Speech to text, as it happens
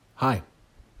Hi,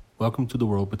 welcome to The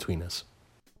World Between Us.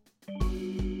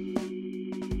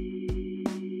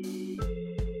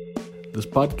 This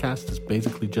podcast is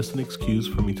basically just an excuse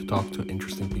for me to talk to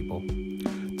interesting people.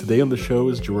 Today on the show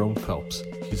is Jerome Phelps.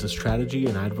 He's a strategy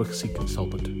and advocacy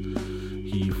consultant.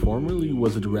 He formerly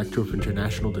was a director of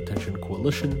International Detention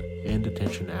Coalition and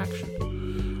Detention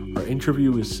Action. Our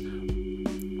interview is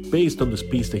based on this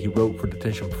piece that he wrote for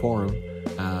Detention Forum,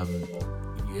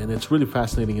 and it's really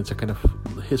fascinating. It's a kind of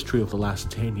history of the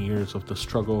last 10 years of the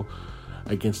struggle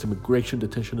against immigration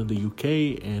detention in the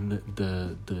UK and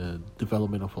the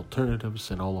development of alternatives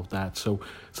and all of that. So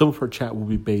some of our chat will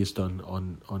be based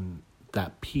on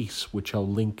that piece, which I'll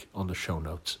link on the show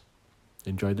notes.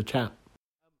 Enjoy the chat.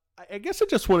 I guess I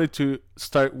just wanted to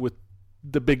start with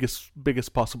the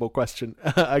biggest possible question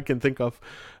I can think of,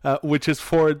 which is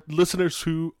for listeners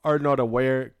who are not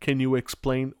aware, can you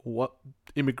explain what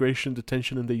immigration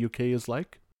detention in the UK is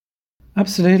like?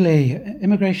 Absolutely.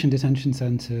 Immigration detention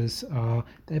centres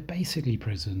they're basically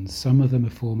prisons. Some of them are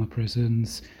former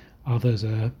prisons, others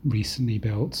are recently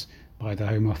built by the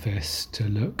Home Office to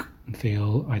look and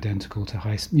feel identical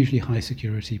to usually high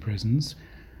security prisons.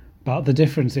 But the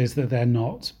difference is that they're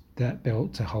not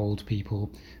built to hold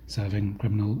people serving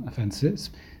criminal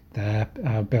offences. They're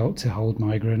built to hold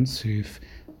migrants who've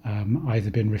either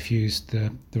been refused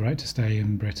the right to stay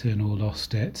in Britain or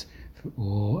lost it,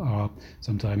 or are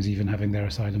sometimes even having their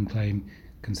asylum claim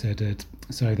considered.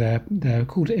 So they're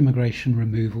called immigration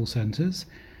removal centres.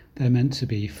 They're meant to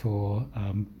be for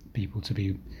people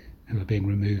who are being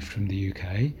removed from the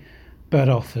UK, but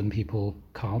often people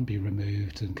can't be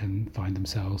removed and can find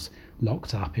themselves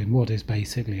locked up in what is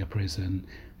basically a prison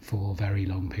for very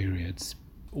long periods.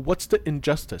 What's the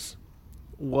injustice?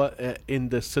 What in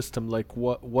the system? Like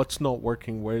what's not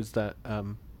working? Where's that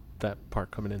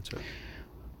part coming into it?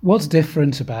 What's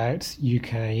different about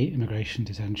UK immigration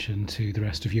detention to the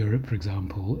rest of Europe, for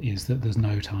example, is that there's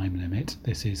no time limit.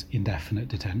 This is indefinite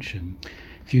detention.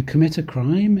 If you commit a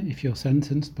crime, if you're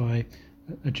sentenced by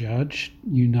a judge,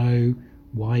 you know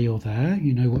why you're there,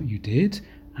 you know what you did,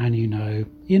 and you know,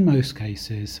 in most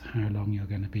cases, how long you're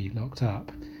going to be locked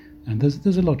up. And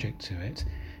there's a logic to it.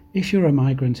 If you're a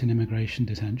migrant in immigration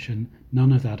detention,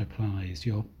 none of that applies.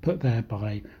 You're put there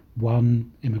by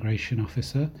one immigration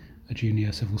officer, a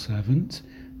junior civil servant.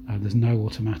 There's no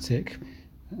automatic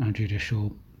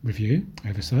judicial review,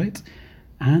 oversight,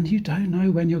 and you don't know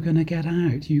when you're going to get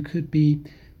out. You could be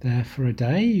there for a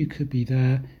day, you could be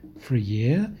there for a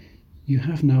year. You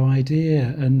have no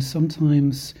idea. And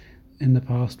sometimes in the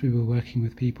past we were working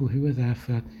with people who were there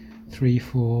for 3,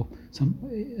 4,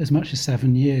 as much as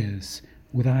 7 years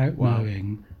without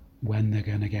knowing when they're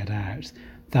going to get out.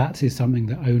 That is something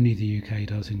that only the UK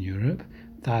does in Europe.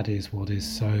 That is what is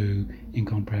so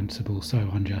incomprehensible, so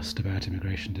unjust about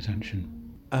immigration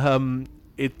detention.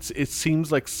 It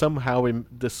seems like somehow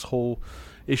this whole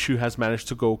issue has managed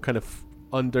to go kind of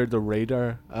under the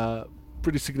radar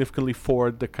pretty significantly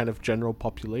for the kind of general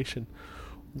population.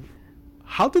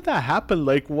 How did that happen?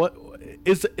 Like, what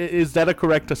is that a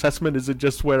correct assessment? Is it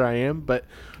just where I am? But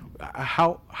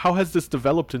how has this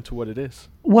developed into what it is?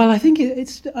 Well, I think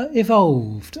it's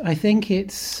evolved. I think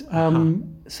it's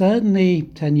certainly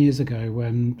 10 years ago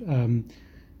when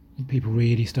people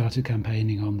really started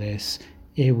campaigning on this,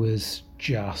 it was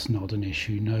just not an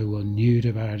issue. No one knew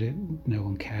about it. No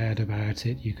one cared about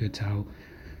it. You could tell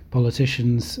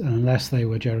politicians, unless they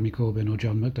were Jeremy Corbyn or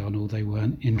John McDonnell, they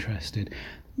weren't interested.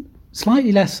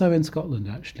 Slightly less so in Scotland,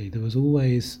 actually. There was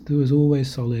always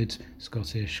solid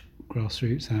Scottish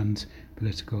grassroots and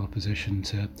political opposition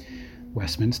to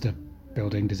Westminster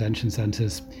building detention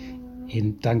centres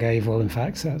in Dungavel, in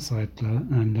fact, outside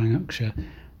Lanarkshire.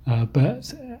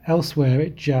 But elsewhere,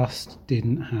 it just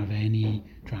didn't have any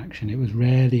traction. It was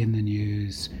rarely in the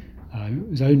news. It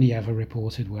was only ever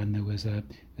reported when there was a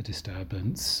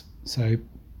disturbance. So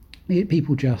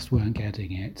people just weren't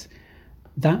getting it.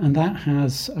 That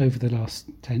has over the last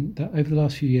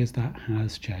few years that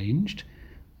has changed,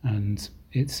 and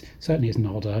it's certainly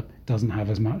doesn't have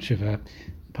as much of a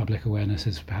public awareness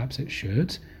as perhaps it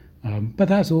should. But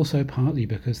that's also partly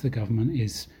because the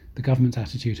government's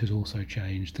attitude has also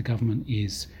changed. The government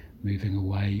is moving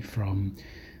away from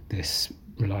this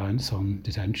reliance on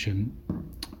detention.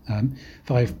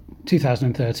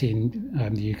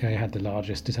 2013, the UK had the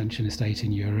largest detention estate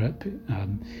in Europe.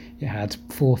 It had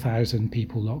 4,000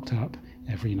 people locked up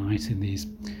every night in these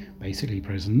basically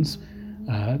prisons.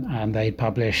 And they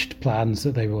published plans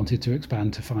that they wanted to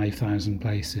expand to 5,000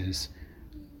 places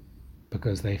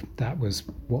because that was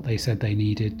what they said they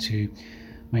needed to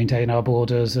maintain our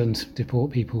borders and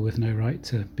deport people with no right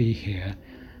to be here.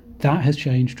 That has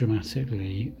changed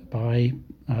dramatically. By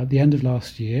the end of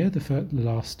last year, the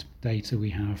last data we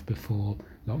have before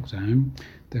lockdown,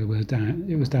 it was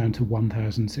down to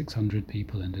 1,600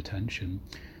 people in detention.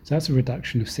 So that's a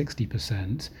reduction of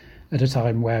 60% at a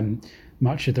time when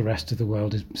much of the rest of the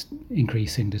world is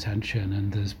increasing detention,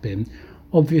 and there's been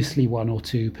obviously one or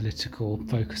two political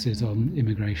focuses on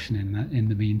immigration in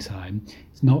the meantime.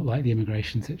 It's not like the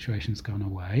immigration situation's gone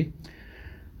away.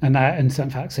 And in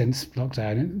fact, since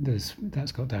lockdown,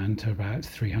 that's got down to about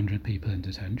 300 people in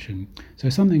detention. So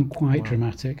something quite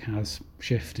dramatic has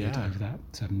shifted over that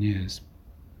 7 years.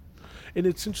 And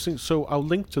it's interesting. So I'll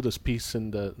link to this piece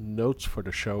in the notes for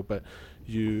the show, but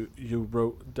you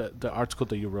wrote the article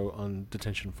that you wrote on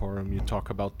Detention Forum. You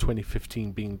talk about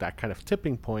 2015 being that kind of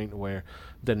tipping point where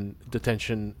then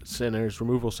detention centers,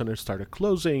 removal centers started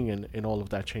closing, and all of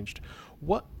that changed.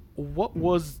 What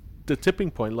was the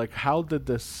tipping point? Like, how did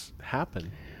this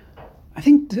happen? I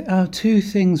think two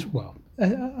things. Well,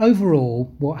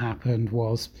 overall, what happened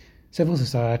was civil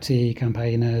society,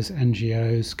 campaigners,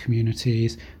 NGOs,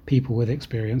 communities, people with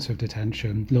experience of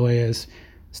detention, lawyers,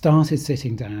 started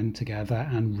sitting down together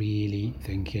and really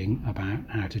thinking about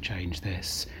how to change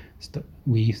this.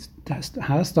 We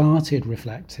started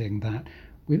reflecting that.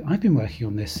 I've been working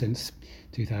on this since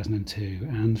 2002,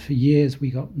 and for years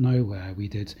we got nowhere. We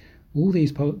did all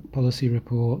these policy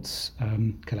reports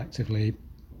collectively.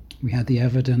 We had the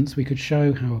evidence. We could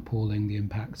show how appalling the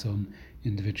impact on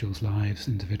individuals' lives,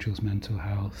 individuals' mental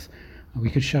health. We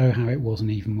could show how it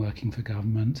wasn't even working for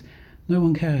government. No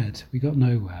one cared. We got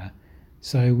nowhere.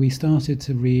 So we started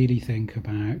to really think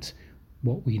about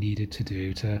what we needed to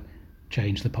do to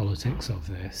change the politics of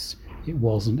this. It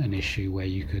wasn't an issue where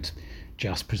you could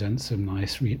just present some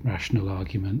nice rational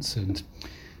arguments and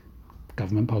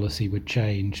government policy would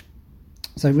change.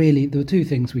 So really, the two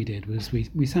things we did was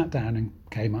we sat down and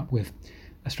came up with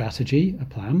a strategy, a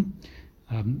plan.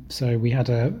 So we had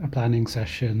a planning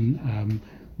session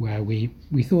where we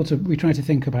tried to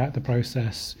think about the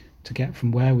process to get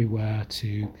from where we were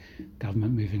to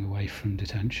government moving away from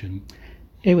detention.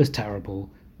 It was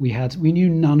terrible. We knew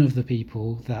none of the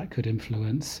people that could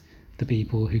influence the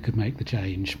people who could make the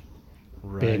change,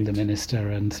 being the minister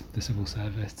and the civil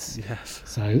service. Yes.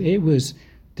 So it was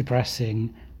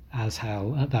depressing as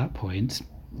hell at that point,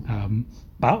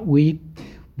 but we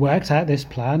worked out this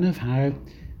plan of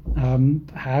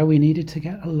how we needed to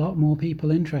get a lot more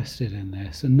people interested in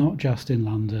this, and not just in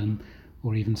London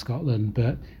or even Scotland,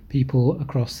 but people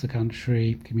across the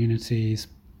country, communities,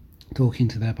 talking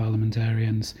to their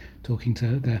parliamentarians, talking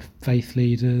to their faith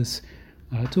leaders,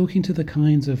 talking to the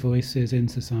kinds of voices in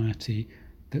society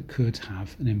that could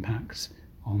have an impact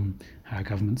on how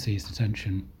government sees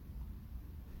detention.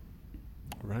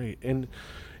 Right, and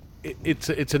it's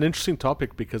an interesting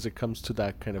topic because it comes to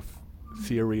that kind of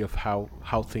theory of how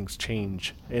things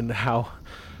change and how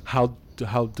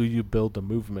do you build a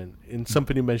movement. And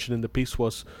something you mentioned in the piece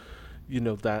was,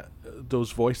 that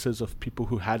those voices of people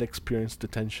who had experienced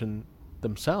detention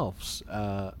themselves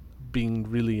being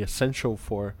really essential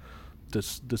for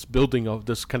this building of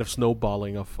this kind of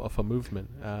snowballing of a movement.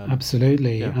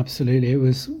 Absolutely. It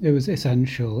was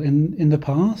essential. In the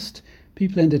past,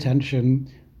 people in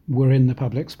detention were in the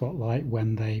public spotlight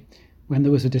when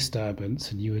there was a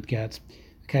disturbance, and you would get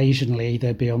occasionally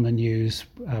they'd be on the news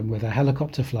with a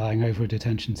helicopter flying over a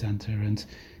detention centre and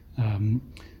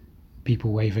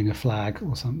people waving a flag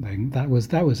or something. That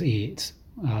was it,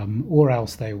 or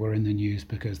else they were in the news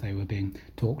because they were being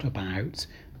talked about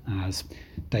as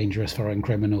dangerous foreign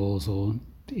criminals or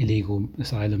illegal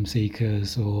asylum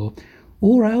seekers, or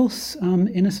else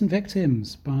innocent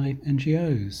victims by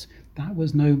NGOs. That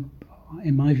was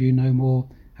in my view, no more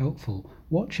helpful.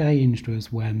 What changed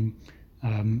was when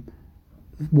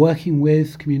working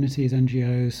with communities,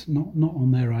 NGOs, not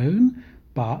on their own,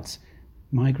 but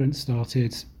migrants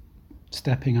started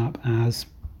stepping up as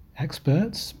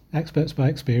experts by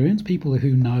experience, people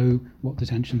who know what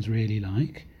detention's really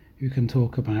like, who can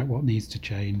talk about what needs to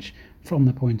change from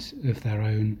the point of their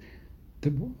own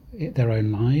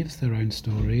lives, their own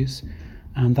stories,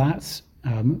 and that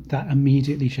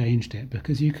immediately changed it,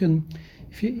 because you can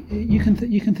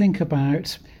think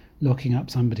about looking up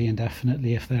somebody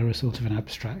indefinitely if they're a sort of an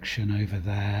abstraction over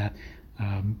there.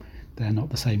 They're not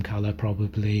the same colour,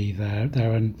 probably.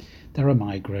 They're a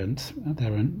migrant.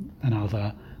 They're an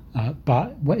other.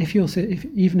 But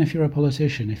even if you're a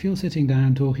politician, if you're sitting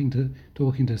down talking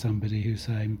to somebody who's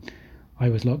saying, "I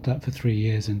was locked up for 3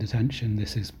 years in detention.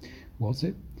 This is what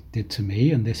it did to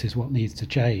me, and this is what needs to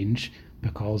change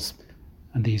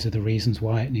and these are the reasons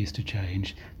why it needs to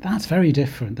change." That's very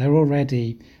different.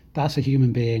 That's a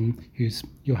human being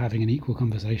you're having an equal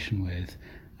conversation with,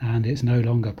 and it's no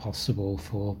longer possible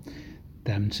for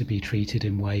them to be treated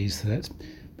in ways that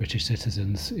British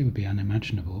citizens, it would be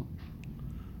unimaginable.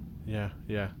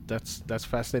 Yeah, that's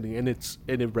fascinating, and it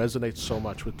resonates so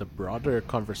much with the broader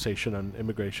conversation on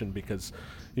immigration, because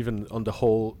even on the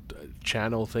whole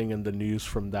channel thing and the news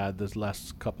from that this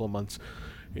last couple of months,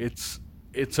 it's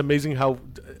amazing how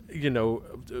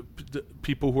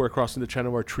people who are crossing the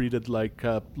channel are treated like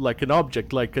an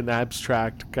object, like an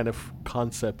abstract kind of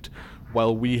concept,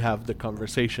 while we have the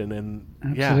conversation. And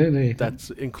absolutely, yeah, that's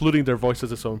including their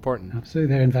voices is so important.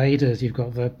 Absolutely, they're invaders. You've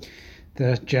got the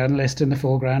journalist in the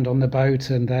foreground on the boat,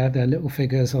 and their little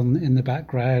figures in the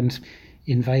background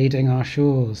invading our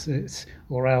shores.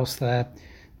 Or else they're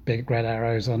big red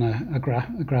arrows on a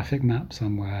graphic map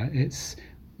somewhere.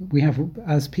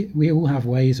 We all have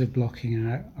ways of blocking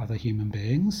out other human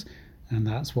beings, and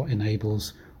that's what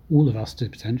enables all of us to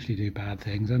potentially do bad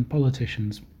things, and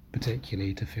politicians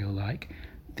particularly to feel like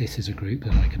this is a group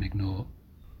that I can ignore.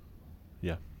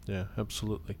 Yeah,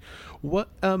 absolutely. What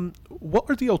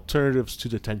are the alternatives to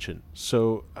detention?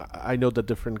 So I know that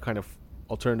different kind of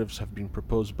alternatives have been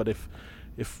proposed, but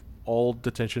if all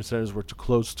detention centers were to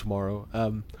close tomorrow,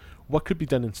 what could be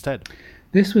done instead?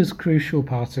 This was a crucial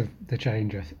part of the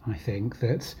change, I think,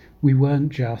 that we weren't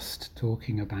just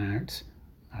talking about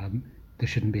there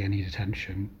shouldn't be any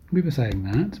detention. We were saying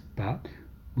that, but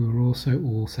we were also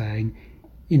all saying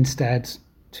instead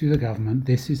to the government,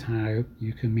 this is how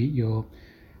you can meet your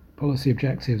policy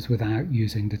objectives without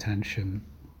using detention.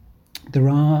 There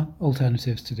are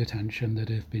alternatives to detention that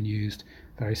have been used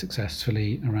very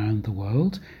successfully around the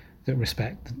world that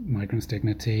respect migrants'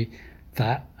 dignity,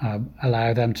 that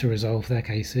allow them to resolve their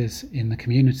cases in the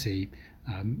community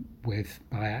by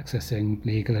accessing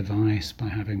legal advice, by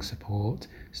having support,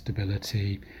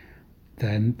 stability.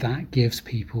 Then that gives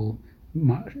people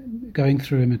going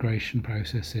through immigration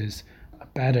processes a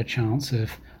better chance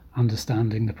of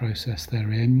understanding the process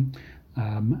they're in,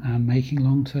 and making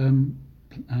long-term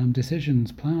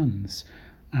decisions, plans.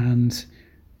 And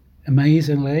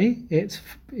amazingly,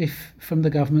 if from the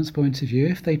government's point of view,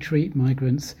 if they treat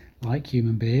migrants like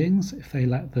human beings, if they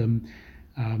let them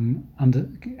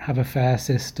have a fair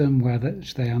system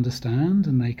which they understand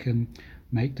and they can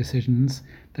make decisions,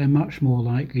 they're much more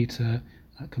likely to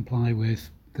comply with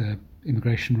the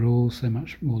immigration rules. They're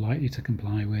much more likely to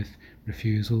comply with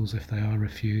refusals if they are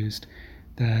refused.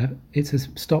 It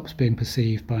stops being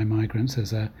perceived by migrants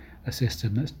as a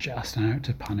system that's just out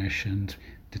to punish and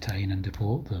detain and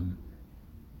deport them.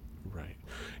 Right.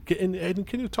 And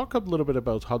can you talk a little bit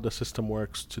about how the system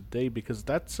works today? Because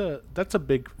that's a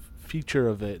big feature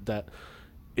of it, that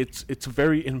it's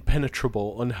very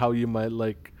impenetrable on how you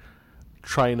might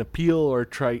try and appeal or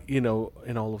try, and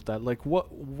all of that.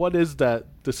 What is the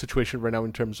situation right now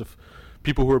in terms of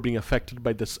people who are being affected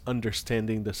by this,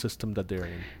 understanding the system that they're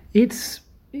in?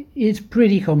 It's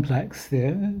pretty complex,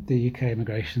 the UK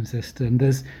immigration system.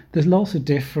 There's lots of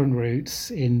different routes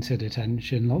into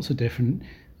detention, lots of different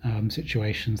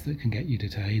situations that can get you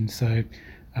detained. So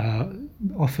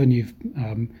often you've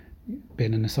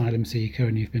been an asylum seeker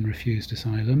and you've been refused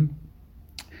asylum.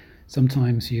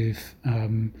 Sometimes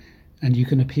and you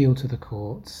can appeal to the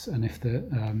courts, and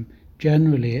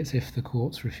generally it's if the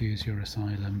courts refuse your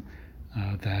asylum,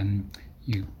 then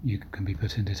you can be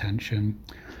put in detention.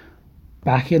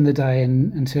 Back in the day,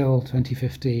 until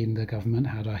 2015, the government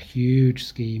had a huge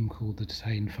scheme called the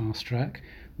Detain Fast Track,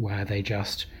 where they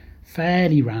just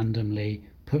fairly randomly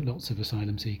put lots of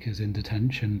asylum seekers in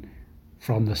detention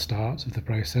from the start of the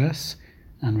process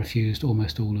and refused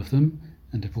almost all of them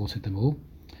and deported them all.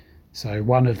 So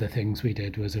one of the things we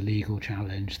did was a legal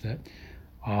challenge that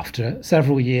after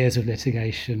several years of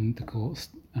litigation, the courts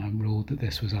ruled that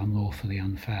this was unlawfully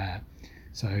unfair.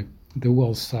 So there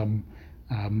was some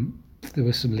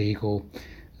legal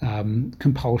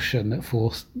compulsion that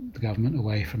forced the government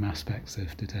away from aspects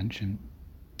of detention.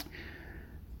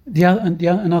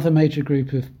 Another major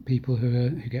group of people who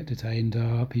get detained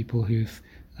are people who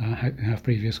have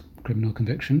previous criminal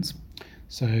convictions.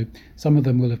 So some of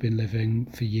them will have been living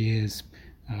for years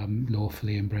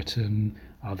lawfully in Britain.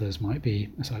 Others might be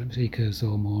asylum seekers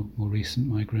or more recent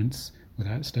migrants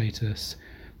without status.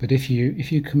 But if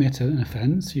you commit an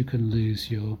offence, you can lose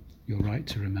your right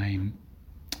to remain.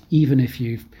 Even if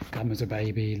you've come as a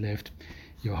baby, lived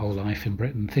your whole life in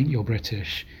Britain, think you're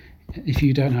British, if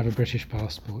you don't have a British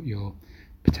passport, you're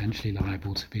potentially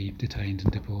liable to be detained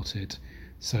and deported.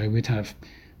 So we'd have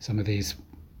some of these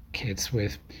kids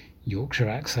with Yorkshire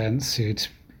accents who'd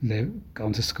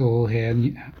gone to school here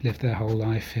and lived their whole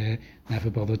life here, never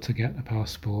bothered to get a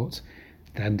passport,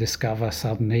 then discover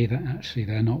suddenly that actually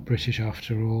they're not British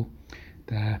after all.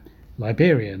 They're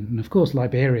Liberian. And of course,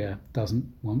 Liberia doesn't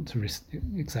want to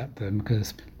accept them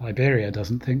because Liberia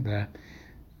doesn't think they're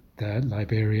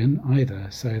Liberian either.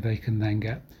 So they can then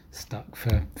get stuck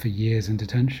for years in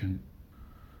detention.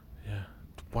 Yeah.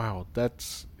 Wow.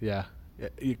 That's, yeah.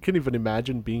 You can't even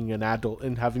imagine being an adult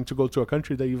and having to go to a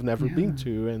country that you've never been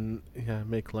to and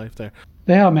make life there.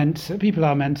 People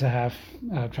are meant to have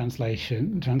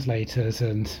translators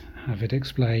and have it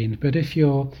explained. But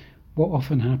what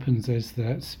often happens is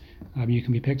that you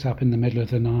can be picked up in the middle of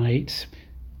the night.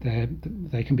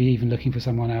 They can be even looking for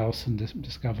someone else and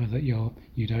discover that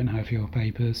you don't have your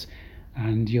papers,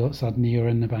 and suddenly you're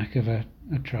in the back of a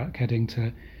truck heading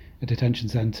to a detention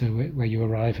centre where you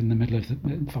arrive in the middle of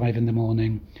 5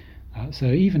 a.m. So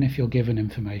even if you're given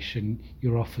information,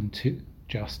 you're often too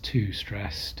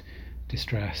stressed,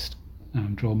 distressed,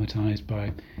 traumatised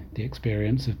by the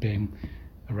experience of being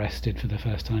arrested for the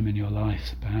first time in your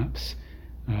life, perhaps,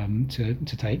 to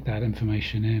take that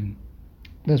information in.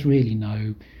 There's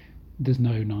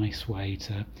no nice way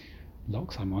to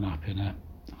lock someone up in a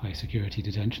high security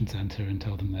detention centre and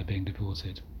tell them they're being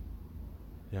deported.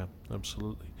 Yeah,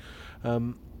 absolutely.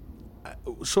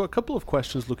 So a couple of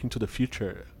questions looking to the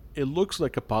future. It looks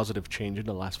like a positive change in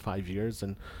the last 5 years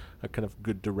and a kind of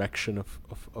good direction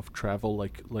of travel,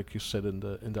 like you said in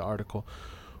the article.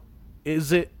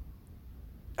 Is it?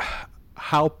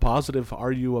 How positive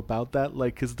are you about that?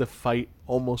 Like, is the fight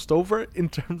almost over in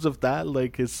terms of that?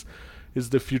 Like, is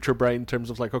the future bright in terms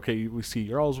of like, okay, we see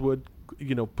Yarlswood,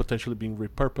 potentially being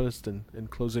repurposed and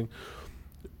closing.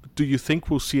 Do you think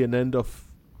we'll see an end of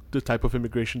the type of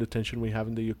immigration detention we have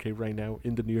in the UK right now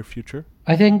in the near future?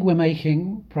 I think we're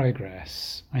making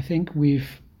progress. I think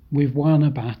we've won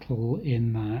a battle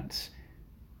in that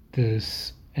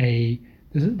there's an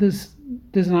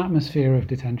atmosphere of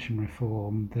detention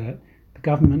reform that the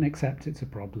government accepts it's a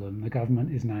problem. The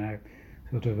government is now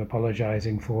sort of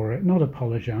apologising for it, not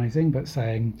apologising, but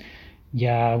saying,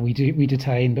 yeah, we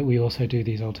detain, but we also do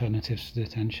these alternatives to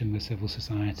detention with civil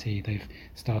society. They've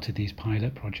started these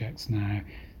pilot projects now.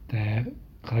 They're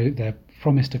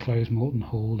promised to close Morton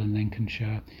Hall in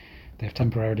Lincolnshire. They've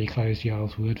temporarily closed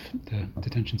Yarlswood, the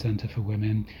detention centre for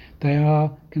women. They are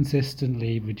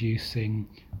consistently reducing,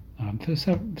 for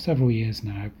several years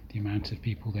now, the amount of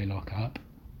people they lock up.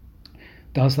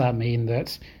 Does that mean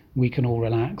that we can all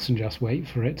relax and just wait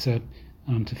for it to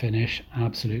finish?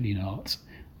 Absolutely not.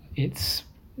 It's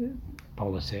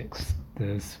politics.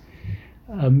 There's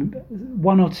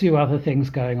one or two other things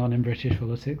going on in British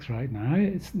politics right now.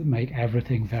 It's make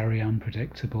everything very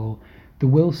unpredictable. There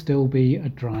will still be a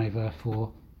driver for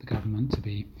the government to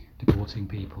be deporting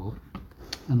people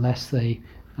unless they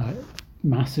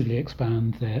massively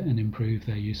expand and improve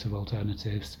their use of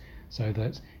alternatives so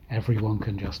that everyone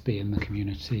can just be in the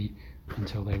community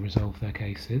until they resolve their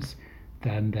cases.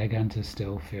 Then they're going to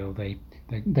still feel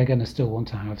they're going to still want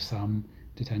to have some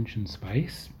detention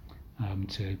space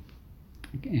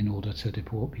in order to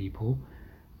deport people,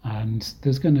 and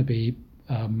there's going to be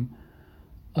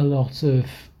a lot of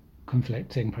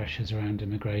conflicting pressures around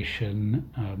immigration.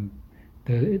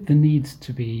 There needs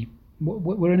to be.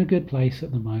 We're in a good place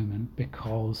at the moment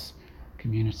because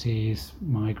communities,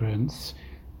 migrants,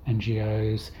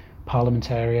 NGOs,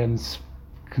 parliamentarians,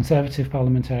 Conservative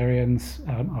parliamentarians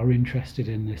are interested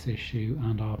in this issue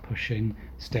and are pushing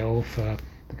still for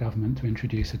the government to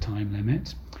introduce a time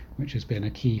limit, which has been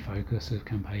a key focus of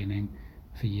campaigning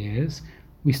for years.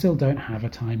 We still don't have a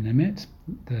time limit.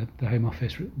 The Home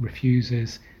Office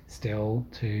refuses still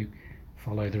to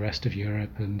follow the rest of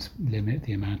Europe and limit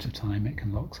the amount of time it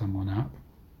can lock someone up.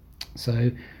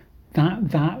 So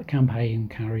that campaign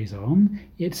carries on.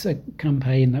 It's a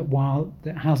campaign that, while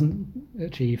it hasn't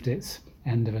achieved its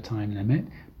end of a time limit,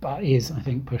 but is, I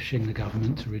think, pushing the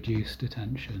government to reduce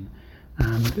detention.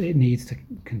 And it needs to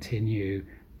continue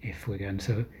if we're going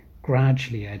to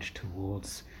gradually edge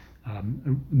towards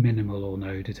minimal or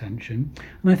no detention.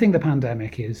 And I think the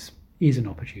pandemic is an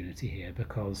opportunity here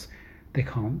because they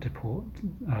can't deport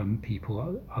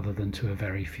people other than to a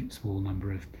very small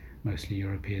number of mostly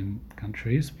European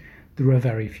countries. There are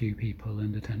very few people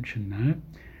in detention now.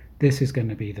 This is going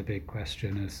to be the big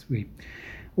question as we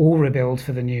all rebuild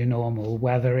for the new normal,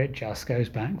 whether it just goes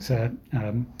back to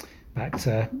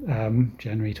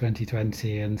January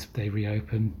 2020 and they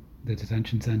reopen the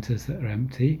detention centres that are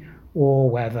empty, or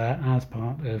whether, as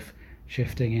part of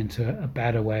shifting into a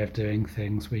better way of doing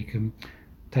things, we can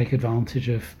take advantage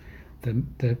of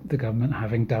the government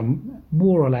having done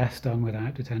more or less done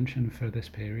without detention for this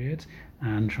period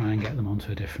and try and get them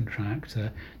onto a different track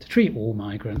to treat all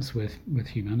migrants with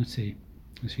humanity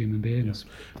as human beings.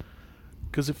 Yes.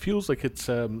 because it feels like it's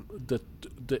the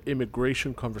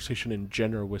immigration conversation in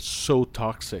general was so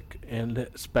toxic, and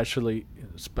especially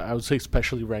I would say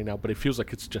especially right now, but it feels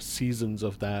like it's just seasons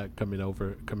of that coming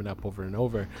up over and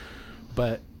over.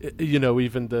 But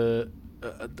even the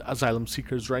asylum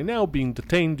seekers right now being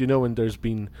detained, and there's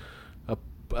been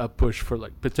a push for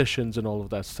like petitions and all of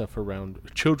that stuff around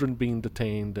children being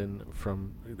detained and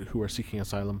from who are seeking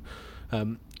asylum.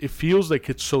 It feels like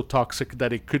it's so toxic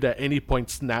that it could at any point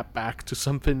snap back to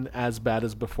something as bad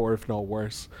as before, if not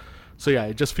worse. So yeah,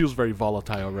 it just feels very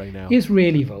volatile right now. It's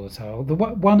really volatile. The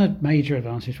one major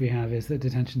advantage we have is that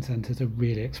detention centres are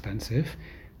really expensive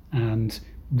and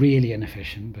really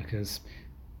inefficient, because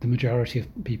the majority of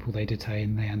people they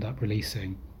detain, they end up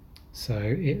releasing.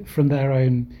 So from their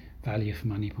own value for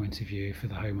money point of view, for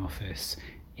the Home Office,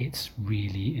 it's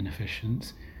really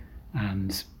inefficient,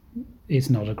 and it's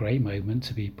not a great moment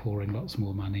to be pouring lots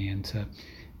more money into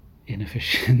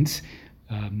inefficient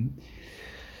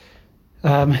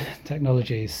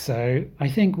technologies. So I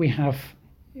think we have,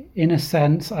 in a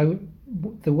sense,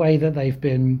 the way that they've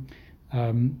been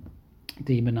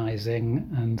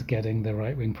demonising and getting the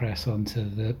right-wing press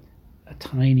onto a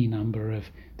tiny number of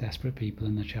desperate people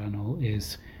in the Channel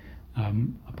is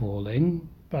appalling.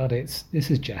 But this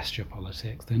is gesture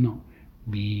politics. They're not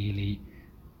really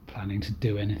planning to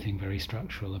do anything very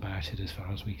structural about it, as far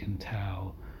as we can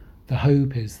tell. The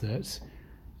hope is that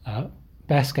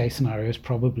best case scenario is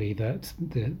probably that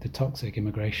the toxic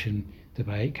immigration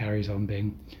debate carries on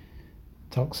being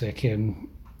toxic in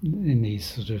these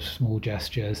sort of small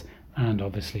gestures, and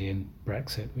obviously in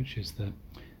Brexit, which is the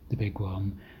big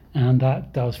one. And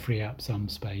that does free up some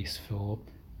space for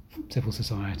civil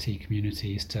society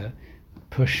communities to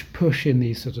push in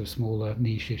these sort of smaller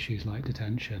niche issues like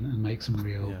detention and make some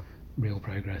real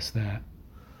progress there.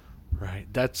 Right.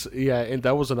 And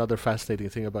that was another fascinating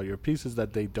thing about your piece, is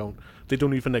that they don't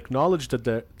even acknowledge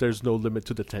that there's no limit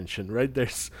to detention, right?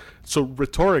 So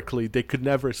rhetorically they could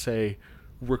never say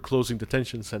we're closing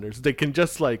detention centers. They can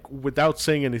just, like, without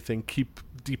saying anything, keep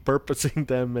depurposing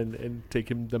them and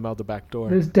taking them out the back door.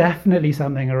 There's definitely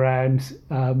something around,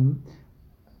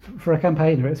 for a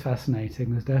campaigner it's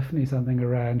fascinating, there's definitely something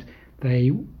around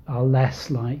they are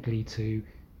less likely to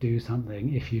do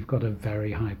something if you've got a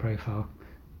very high profile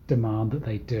demand that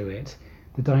they do it.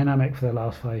 The dynamic for the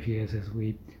last 5 years is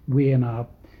we and our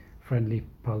friendly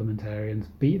parliamentarians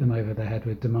beat them over the head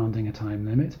with demanding a time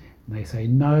limit, and they say,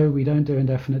 no, we don't do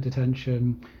indefinite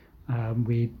detention,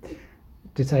 we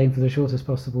detain for the shortest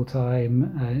possible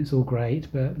time, it's all great,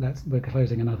 but we're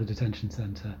closing another detention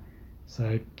centre.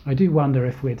 So I do wonder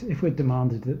if we'd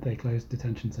demanded that they close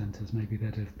detention centres, maybe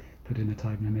they'd have put in a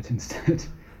time limit instead.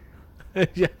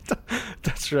 Yeah,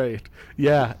 that's right.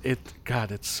 Yeah,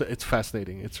 it's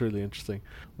fascinating. It's really interesting.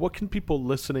 What can people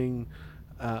listening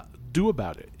do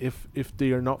about it if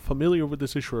they are not familiar with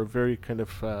this issue, or very kind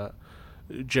of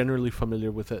generally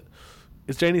familiar with it?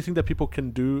 Is there anything that people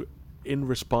can do in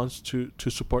response to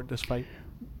support this fight?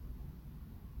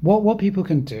 What people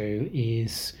can do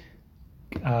is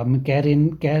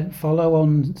follow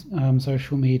on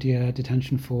social media,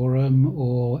 Detention Forum,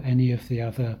 or any of the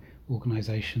other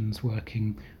organisations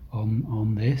working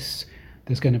on this.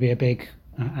 There's going to be a big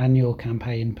annual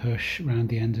campaign push around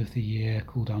the end of the year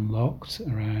called Unlocked,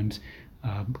 around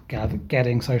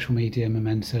getting social media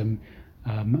momentum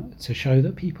to show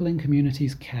that people in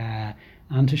communities care,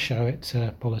 and to show it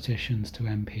to politicians, to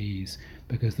MPs,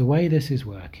 because the way this is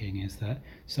working is that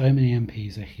so many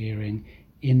MPs are hearing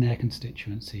in their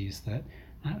constituencies that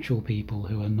actual people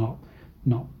who are not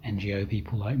NGO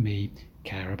people like me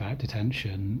care about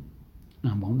detention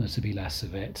and want there to be less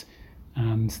of it,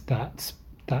 and that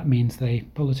means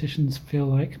politicians feel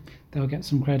like they'll get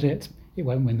some credit. It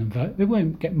won't win them vote. It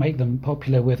won't make them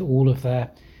popular with all of their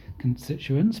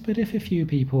constituents, but if a few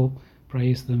people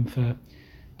praise them for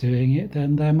doing it,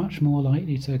 then they're much more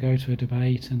likely to go to a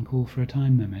debate and call for a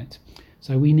time limit.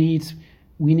 So we need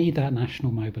that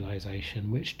national mobilisation,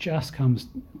 which just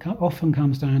often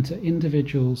comes down to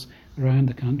individuals around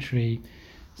the country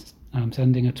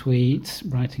sending a tweet,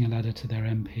 writing a letter to their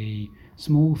MP.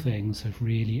 Small things have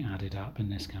really added up in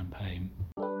this campaign.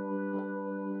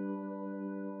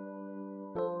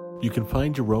 You can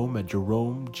find Jerome at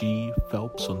Jerome G.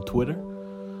 Phelps on Twitter,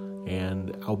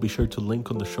 and I'll be sure to link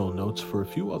on the show notes for a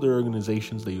few other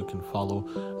organizations that you can follow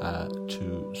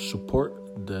to support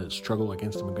the struggle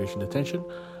against immigration detention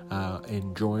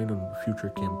and join on future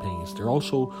campaigns. They're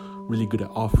also really good at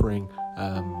offering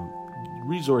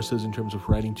resources in terms of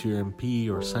writing to your MP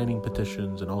or signing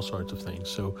petitions and all sorts of things.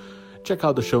 So check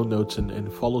out the show notes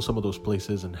and follow some of those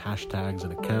places and hashtags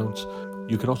and accounts.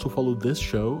 You can also follow this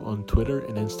show on Twitter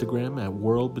and Instagram at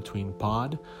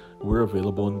WorldBetweenPod. We're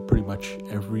available in pretty much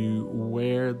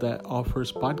everywhere that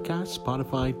offers podcasts: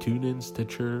 Spotify, TuneIn,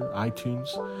 Stitcher, iTunes,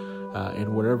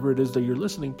 and wherever it is that you're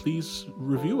listening, please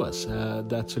review us.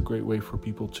 That's a great way for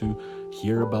people to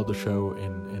hear about the show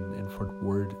and for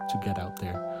word to get out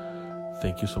there.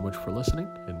 Thank you so much for listening,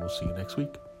 and we'll see you next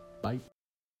week. Bye.